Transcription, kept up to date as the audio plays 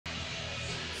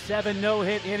7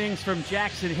 no-hit innings from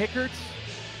Jackson Hickarts.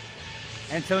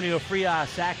 Antonio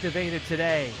Frias activated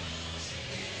today.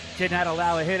 Did not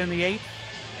allow a hit in the 8th.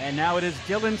 And now it is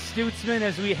Dylan Stutsman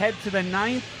as we head to the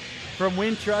 9th from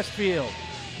Wintrust Field.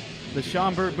 The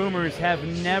Schaumburg Boomers have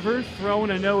never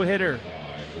thrown a no-hitter.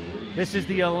 This is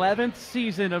the 11th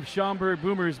season of Schaumburg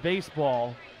Boomers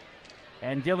baseball.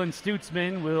 And Dylan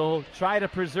Stutsman will try to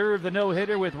preserve the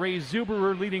no-hitter with Ray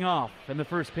Zuberer leading off. And the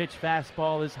first pitch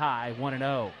fastball is high,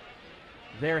 1-0.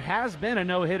 There has been a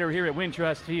no-hitter here at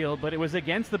Wintrust Field, but it was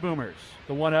against the Boomers,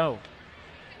 the 1-0.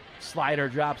 Slider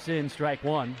drops in, strike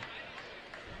 1.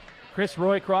 Chris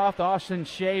Roycroft, Austin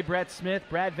Shea, Brett Smith,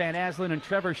 Brad Van Aslen, and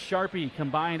Trevor Sharpie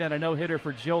combined on a no-hitter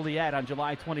for Joliet on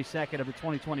July 22nd of the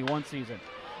 2021 season.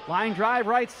 Line drive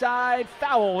right side,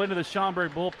 foul into the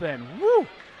Schaumburg bullpen. Woo!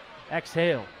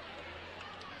 Exhale.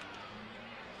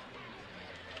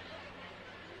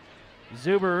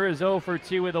 Zuberer is 0 for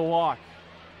 2 with a walk,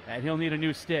 and he'll need a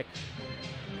new stick.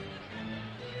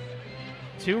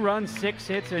 2 runs, 6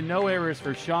 hits, and no errors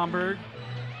for Schaumburg.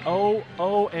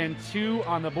 0-0-2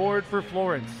 on the board for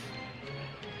Florence.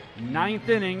 9th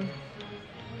inning.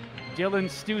 Dylan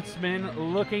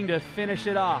Stutsman looking to finish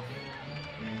it off.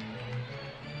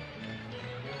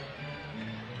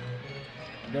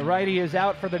 The righty is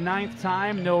out for the 9th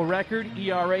time. No record.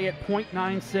 ERA at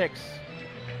 .96.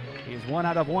 He's 1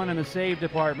 out of 1 in the save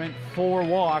department. 4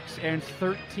 walks and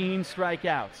 13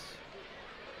 strikeouts.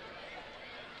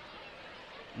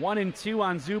 1-2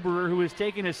 on Zuberer, who is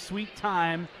taking his sweet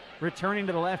time returning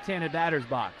to the left-handed batter's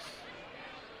box.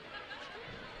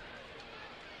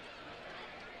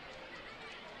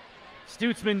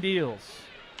 Stutsman deals.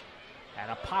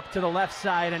 And a pop to the left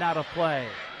side and out of play.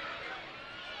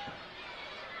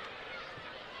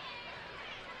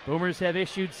 Boomers have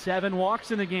issued 7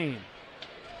 walks in the game,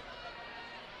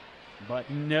 but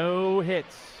no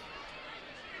hits.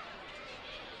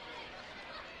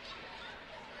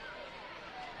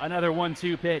 Another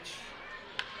 1-2 pitch.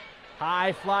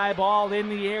 High fly ball in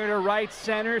the air to right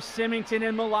center. Symington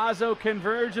and Milazzo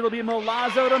converge. It'll be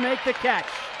Milazzo to make the catch.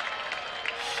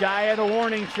 Shy of the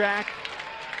warning track.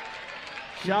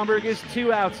 Schaumburg is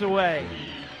 2 outs away.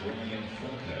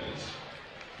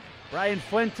 Brian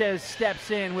Fuentes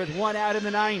steps in with 1 out in the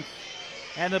 9th.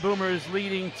 And the Boomers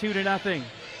leading 2-0.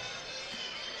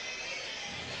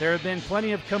 There have been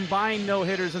plenty of combined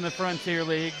no-hitters in the Frontier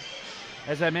League.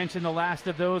 As I mentioned, the last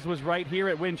of those was right here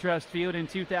at Wintrust Field in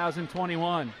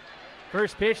 2021.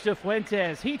 First pitch to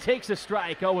Fuentes. He takes a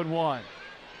strike, 0-1.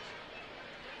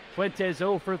 Fuentes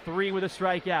 0 for 3 with a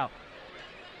strikeout.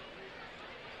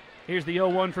 Here's the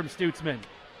 0-1 from Stutsman.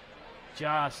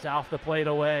 Just off the plate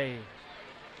away.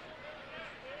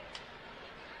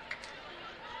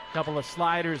 Couple of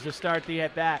sliders to start the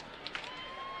at-bat.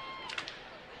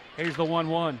 Here's the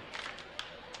 1-1.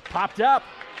 Popped up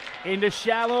into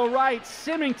shallow right.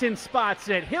 Symington spots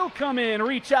it. He'll come in,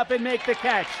 reach up, and make the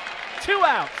catch. 2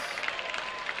 outs.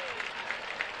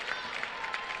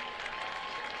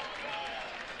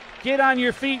 Get on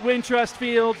your feet, Wintrust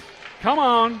Field. Come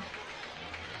on.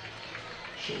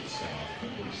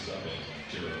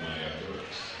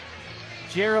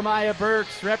 Jeremiah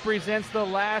Burks represents the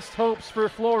last hopes for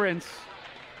Florence.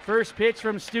 First pitch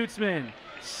from Stutsman.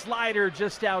 Slider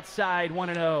just outside,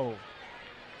 1-0.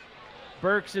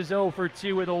 Burks is 0 for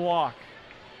 2 with a walk.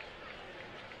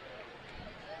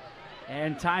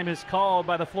 And time is called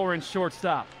by the Florence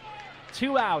shortstop.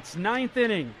 2 outs, 9th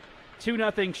inning.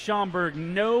 2-0 Schaumburg.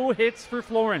 No hits for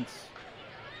Florence.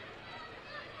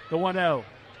 The 1-0.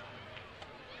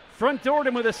 Front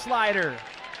Dorton with a slider.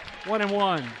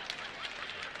 1-1.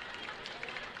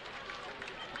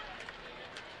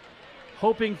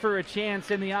 Hoping for a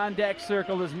chance in the on-deck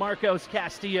circle is Marcos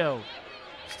Castillo.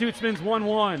 Stutzman's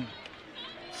 1-1.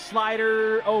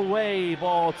 Slider away,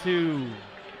 ball 2.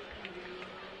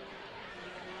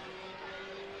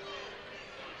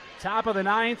 Top of the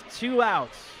 9th, 2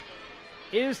 outs.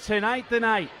 Is tonight the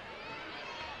night?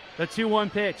 The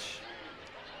 2-1 pitch.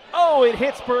 Oh, it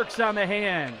hits Burks on the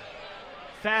hand.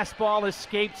 Fastball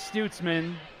escaped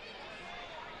Stutsman.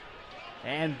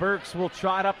 And Burks will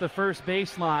trot up the first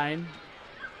baseline.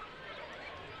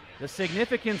 The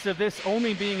significance of this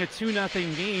only being a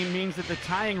 2-0 game means that the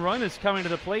tying run is coming to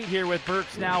the plate here with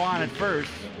Burks now on at first.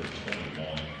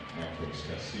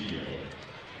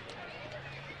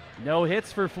 No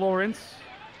hits for Florence,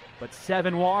 but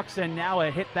 7 walks and now a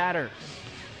hit batter.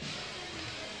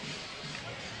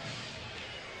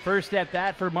 First at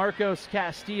bat for Marcos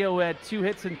Castillo had 2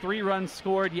 hits and 3 runs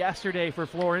scored yesterday for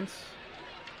Florence.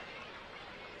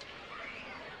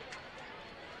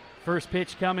 First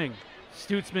pitch coming.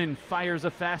 Stutsman fires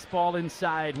a fastball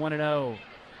inside, 1-0.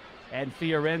 And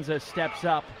Fiorenza steps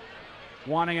up,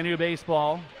 wanting a new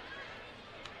baseball.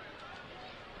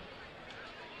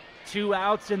 2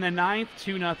 outs in the ninth,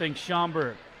 2-0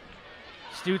 Schaumburg.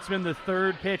 Stutsman, the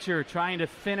third pitcher, trying to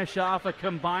finish off a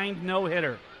combined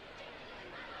no-hitter.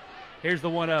 Here's the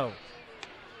 1-0.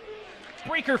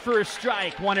 Breaker for a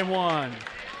strike, 1-1.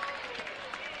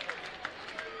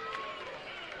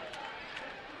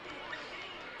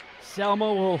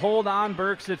 Selma will hold on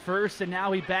Burks at first, and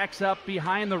now he backs up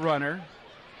behind the runner.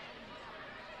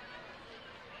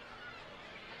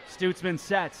 Stutsman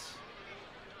sets.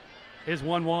 His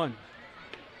 1-1.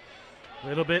 A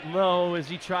little bit low as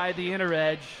he tried the inner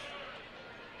edge.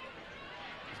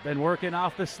 He's been working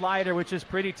off the slider, which is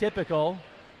pretty typical.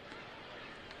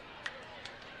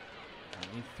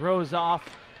 And he throws off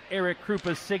Eric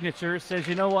Krupa's signature, says,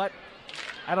 you know what?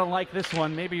 I don't like this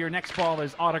one. Maybe your next ball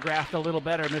is autographed a little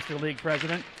better, Mr. League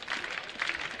President.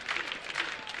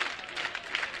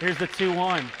 Here's the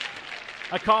 2-1.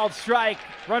 A called strike.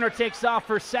 Runner takes off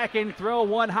for second. Throw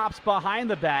one hops behind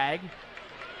the bag.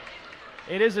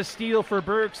 It is a steal for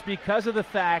Burks because of the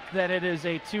fact that it is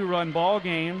a 2-run ball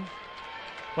game.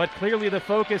 But clearly the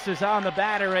focus is on the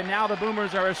batter, and now the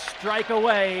Boomers are a strike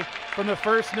away from the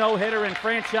first no-hitter in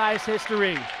franchise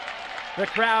history. The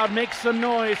crowd makes some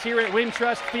noise here at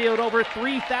Wintrust Field, over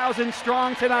 3,000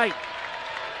 strong tonight.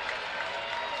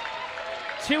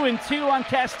 2-2 on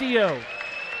Castillo.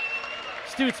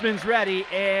 Stutzman's ready,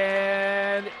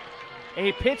 and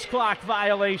a pitch clock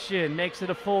violation makes it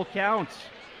a full count.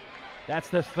 That's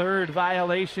the third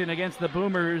violation against the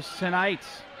Boomers tonight.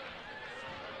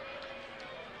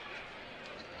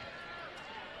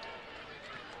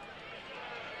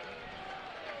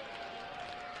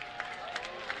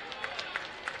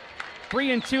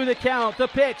 Three and two the count. The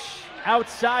pitch.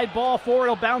 Outside ball four.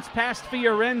 It'll bounce past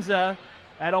Fiorenza.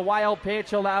 And a wild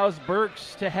pitch allows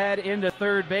Burks to head into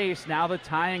third base. Now the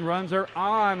tying runs are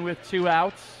on with 2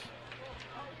 outs.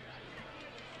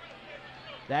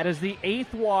 That is the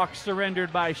 8th walk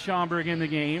surrendered by Schaumburg in the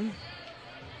game.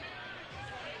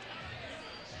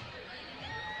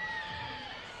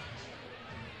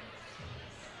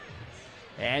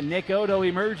 And Nick Odo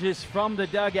emerges from the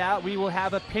dugout. We will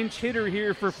have a pinch hitter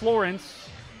here for Florence.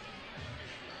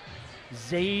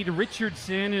 Zade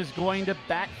Richardson is going to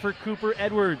bat for Cooper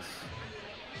Edwards.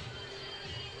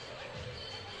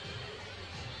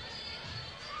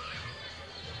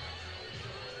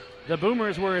 The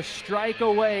Boomers were a strike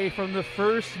away from the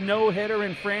first no-hitter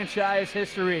in franchise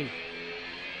history.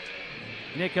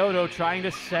 Nick Odo trying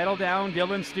to settle down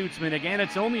Dylan Stutsman. Again,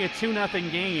 it's only a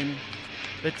 2-0 game.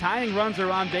 The tying runs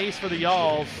are on base for the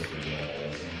Yalls.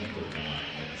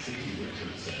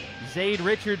 Zade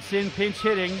Richardson pinch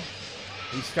hitting.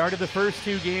 He started the first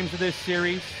 2 games of this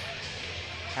series.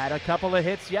 Had a couple of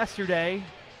hits yesterday.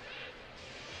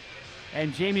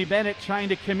 And Jamie Bennett trying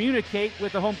to communicate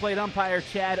with the home plate umpire,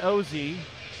 Chad Ozzie.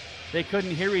 They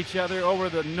couldn't hear each other over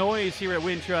the noise here at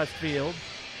Wintrust Field.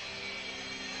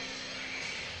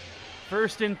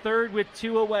 First and third with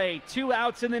 2 away. 2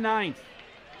 outs in the 9th.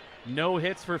 No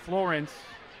hits for Florence.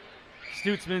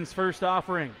 Stutzman's first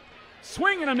offering.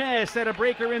 Swing and a miss at a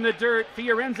breaker in the dirt.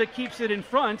 Fiorenza keeps it in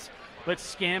front, but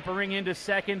scampering into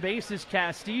second base is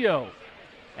Castillo.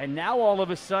 And now all of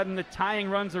a sudden the tying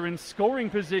runs are in scoring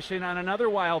position on another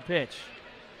wild pitch.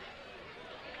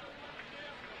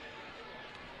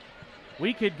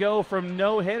 We could go from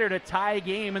no-hitter to tie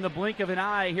game in the blink of an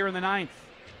eye here in the 9th.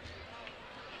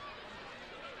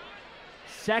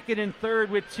 Second and third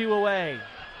with 2 away.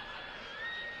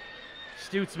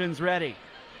 Stutzman's ready.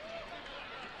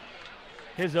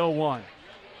 His 0-1.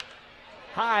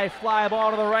 High fly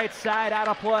ball to the right side, out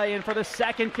of play, and for the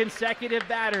second consecutive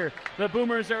batter, the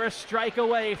Boomers are a strike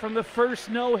away from the first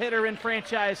no-hitter in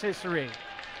franchise history.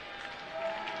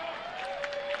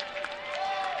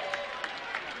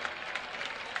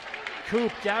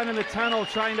 Coop down in the tunnel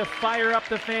trying to fire up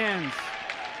the fans.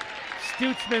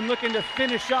 Stutzman looking to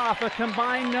finish off a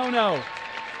combined no-no.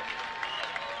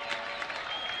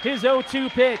 His 0-2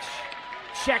 pitch.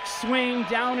 Check swing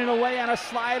down and away on a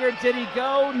slider. Did he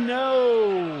go?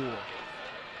 No.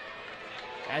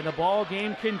 And the ball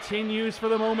game continues for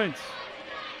the moment.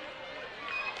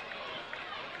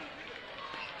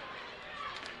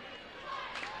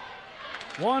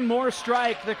 One more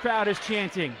strike, the crowd is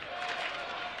chanting.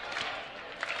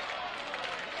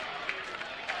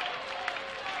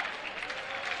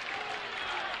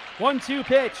 One-two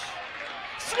pitch.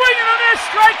 Swing and a miss,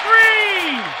 strike 3!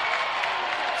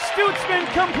 Stutzman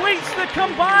completes the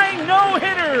combined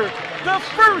no-hitter, the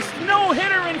first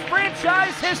no-hitter in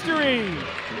franchise history.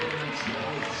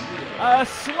 A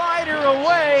slider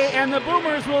away, and the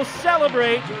Boomers will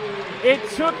celebrate. It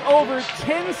took over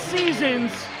 10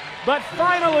 seasons, but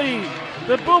finally,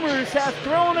 the Boomers have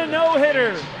thrown a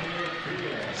no-hitter.